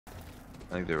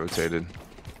I think they rotated.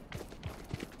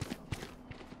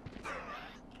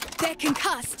 They're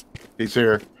concussed. He's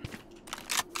here.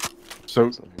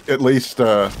 So at least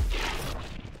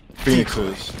Phoenix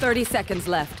is. 30 seconds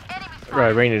left.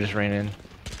 Right, Raina just ran in.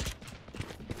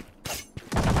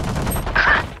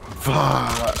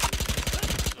 Fuck.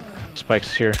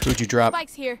 Spike's here. Who'd you drop?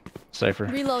 Spike's here. Cypher.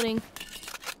 Reloading.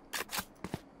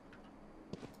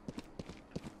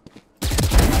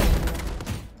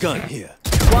 Gun here.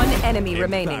 One enemy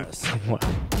remaining. What?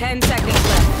 10 seconds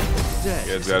left.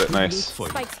 You guys got it. Nice.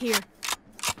 Spike's here.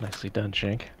 Nicely done,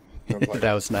 Shank.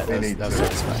 That was nice. That was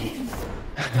satisfying.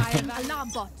 Fire alarm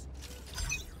bot.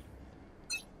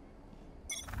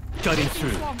 Cutting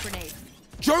through. Swarm grenade.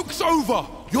 Joke's over!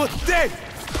 You're dead!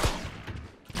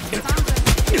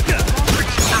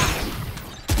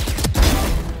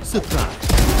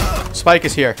 Surprise. Spike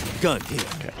is here. Gun here.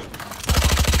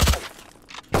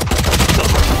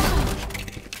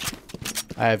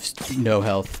 I have no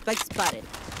health. Spike spotted.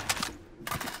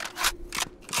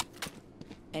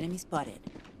 Enemy spotted.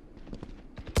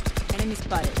 Enemy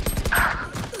spotted.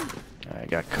 I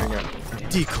got caught.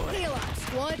 Decoy. Heal up,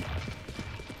 squad.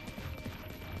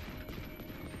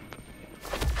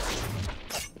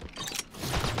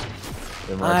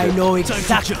 I know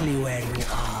exactly where you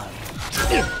are.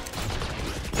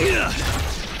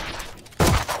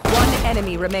 One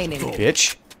enemy remaining.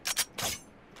 Bitch.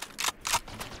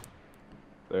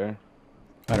 There.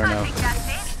 I don't know.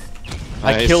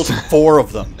 I Nice. killed 4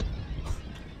 of them.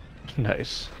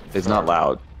 Nice. It's not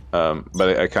loud.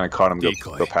 But I kind of caught him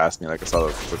Decoy. go past me. Like I saw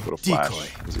the quick little flash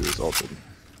Decoy. as he was ulted.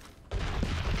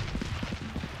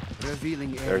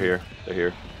 Revealing They're here. They're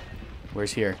here.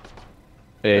 Where's here?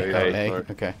 Hey. Oh, Hey, A. Lord.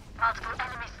 Okay.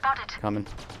 Coming.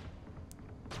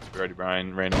 We already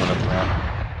Brian ran one up the ramp.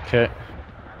 Okay.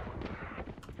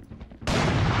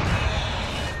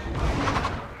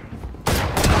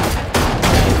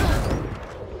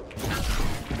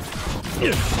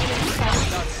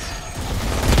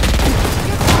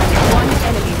 One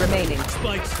enemy remaining.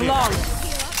 Spikes here. Flawless.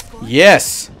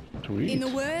 Yes. In Sweet. the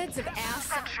words of our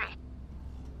sentry.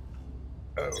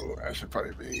 Oh, I should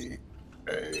probably be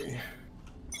a.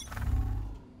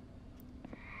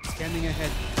 Scanning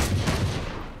ahead.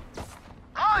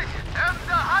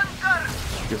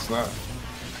 Guess not.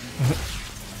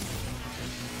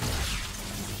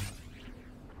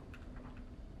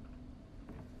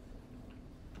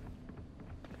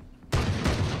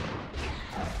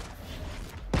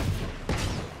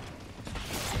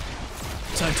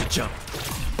 Time to jump.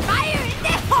 Fire in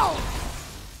the hole!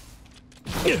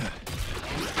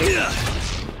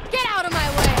 Get out of my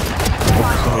way!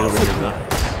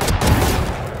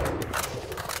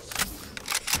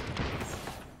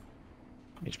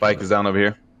 Spike is down over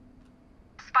here.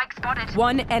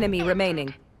 One enemy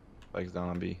remaining. Spike is down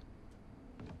on B.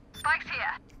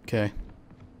 Okay.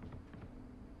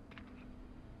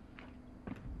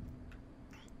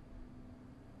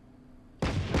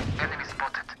 Enemy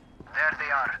spotted. There they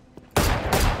are.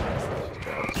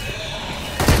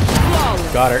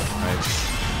 Flawless. Got her. Nice.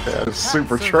 Yeah, it's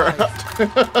super trapped.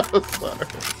 Sorry.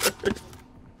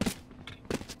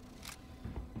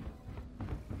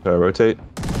 Should I rotate?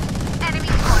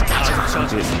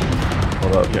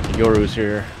 Hold up. Yeah, Yoru's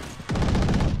here.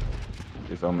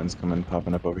 These omens coming,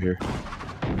 popping up over here.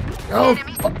 Oh,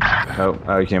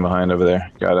 Oh, he came behind over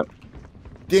there. Got it.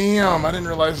 damn! I didn't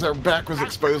realize their back was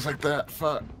exposed like that.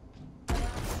 Fuck. Back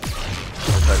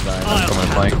behind. I'm coming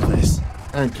flank. This.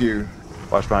 Thank you.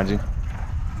 Watch behind you.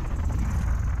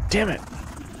 Damn it.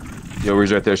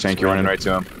 Yoru's right there, Shank. You're running right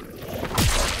to him.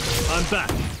 I'm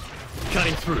back.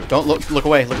 Cutting through. Don't look. Look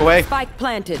away. Look away. Spike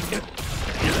planted.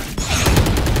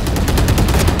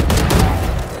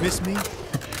 Miss me?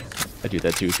 I do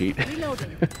that too, Pete.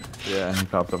 Reloading. Yeah, he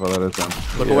popped up a lot of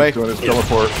time. Look away. Doing his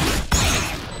teleport.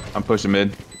 I'm pushing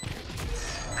mid.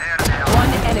 One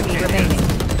enemy remaining.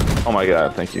 Oh my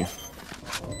god, thank you.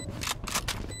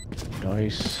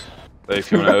 Nice. Hey,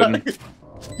 if you want to Odin.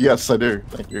 Yes, I do.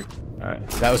 Thank you. Alright.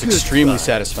 That was extremely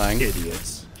satisfying.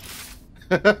 Idiots.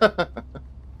 Why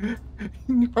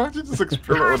don't you just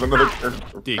experiment with another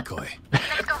character? Decoy.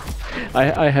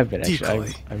 I have been actually.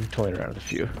 Decoy. I'm toying around with a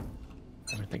few.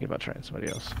 I've been thinking about trying somebody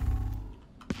else.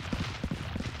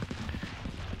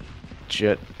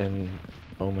 Jet and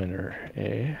Omen are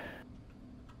A.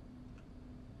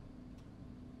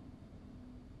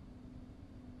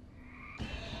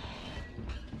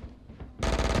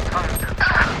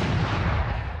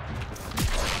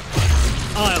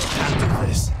 I'll handle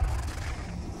this.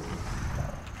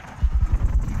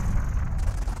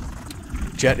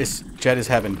 Jet is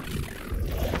heaven.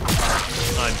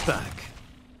 I'm back.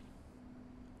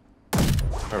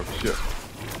 Oh shit.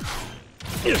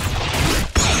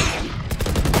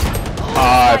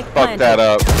 Ah, I fucked that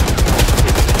up.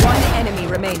 One enemy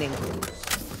remaining.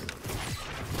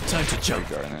 Time to jump.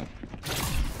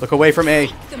 Look away from A.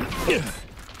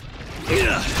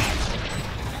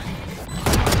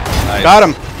 Nice. Got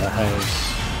him.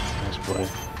 Nice play.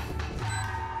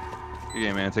 Good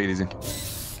game, man. Take it easy.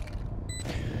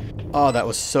 Oh, that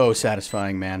was so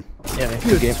satisfying, man. Yeah, man.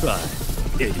 Good game. Try,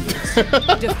 idiots.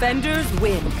 Defenders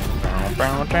win.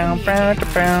 That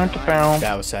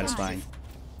was satisfying.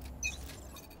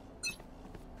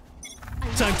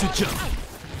 Time to jump.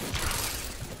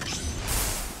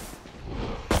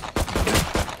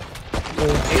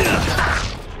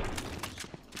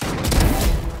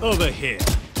 Over here.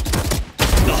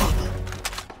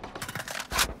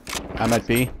 I'm at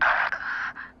B.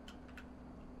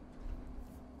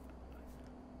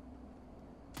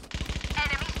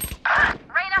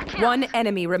 One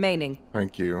enemy remaining.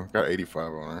 Thank you. Got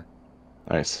 85 on her.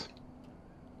 Nice.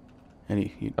 And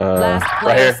he Last Right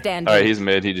player here. standing. Alright, he's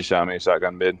mid. He just shot me.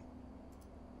 Shotgun mid.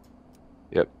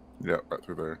 Yep. Yep, right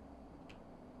through there.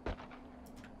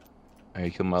 He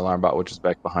killed my alarm bot, which is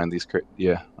back behind these.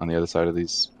 Yeah, on the other side of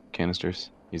these canisters.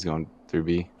 He's going through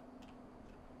B.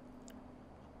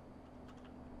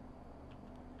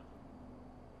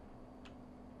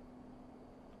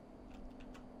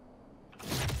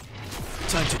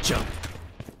 Time to jump.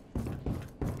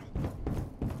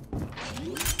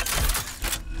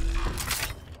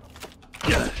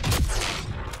 Yeah.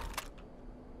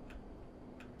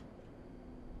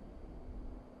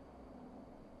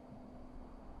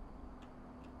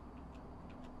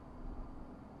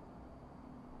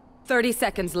 Thirty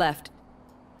seconds left.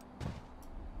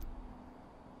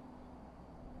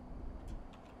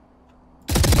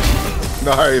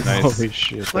 Nice. Nice. Holy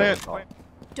shit. Plant.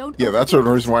 Don't Yeah, that's the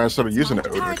reason why I started using it,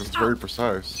 Turret because it's very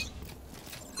precise.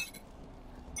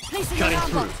 Placing Cutting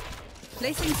alarm through. bot.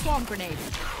 Placing swarm grenade.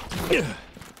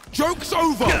 Joke's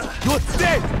over. You're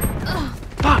dead.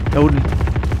 No,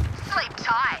 Sleep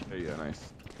tight. There you go.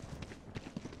 Nice.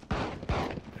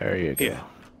 there you go. Here.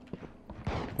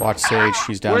 watch Sage.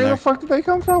 She's down Where there. the fuck did they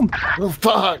come from? Oh,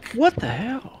 fuck! What the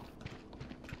hell?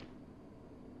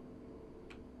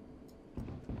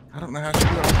 I don't know how to do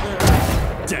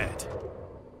that. Dead.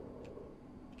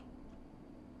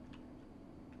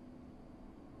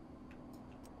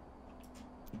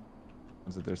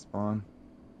 Was it their spawn?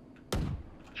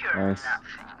 Nice.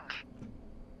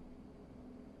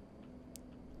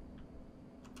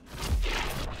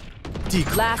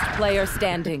 Last player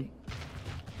standing.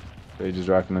 They just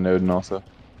rocking the node and also.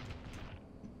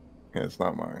 Yeah, it's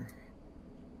not mine.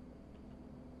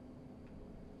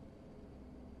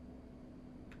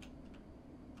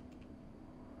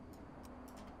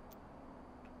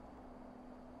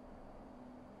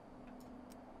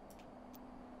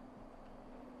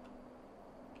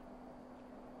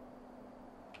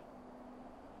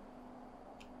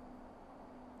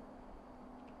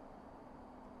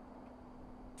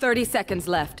 Thirty seconds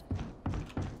left.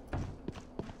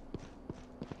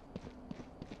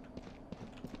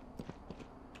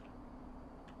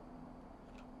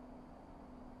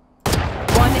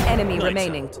 One enemy Lights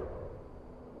remaining. out.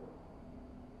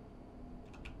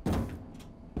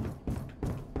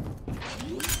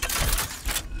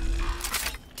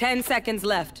 Ten seconds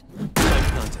left.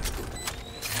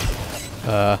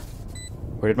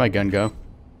 Where did my gun go?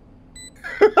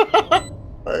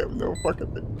 I have no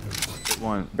fucking thing.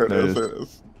 One. There it is. There There it it is.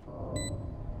 is.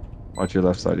 Watch your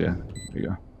left side, yeah. There you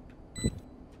go.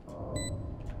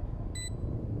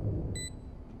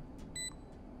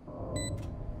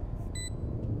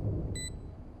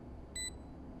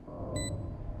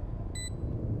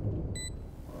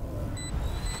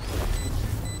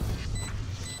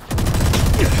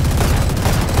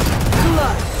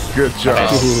 Good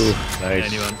job. Ooh,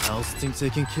 nice. Anyone else think they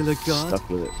can kill a god? Stuck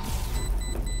with it.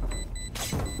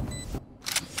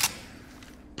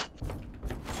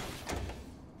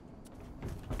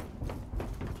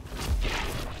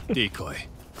 Decoy.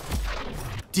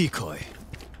 Decoy.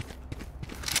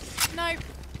 No.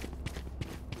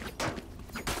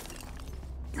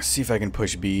 Let's see if I can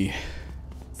push B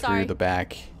Sorry. through the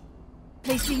back.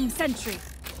 Placing sentry.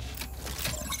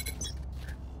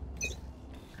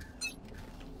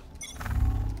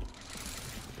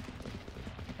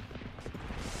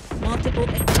 Multiple.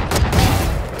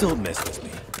 Don't mess with me.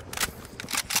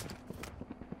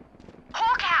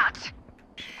 Hawk out!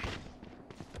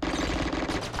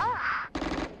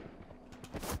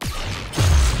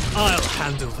 I'll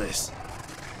handle this.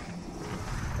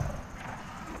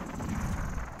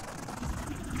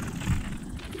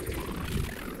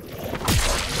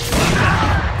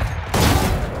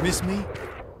 Miss me?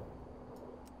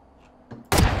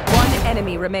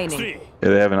 enemy remaining. Yeah,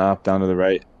 they have an op down to the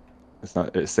right. It's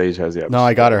not. Sage has the op. No,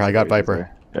 I got her. I got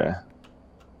Viper. Yeah.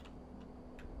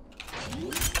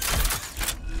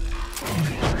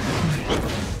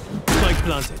 Spike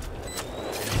planted.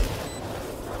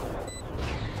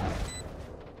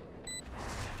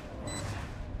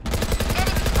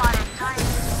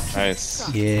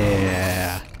 Nice.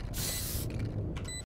 Yeah.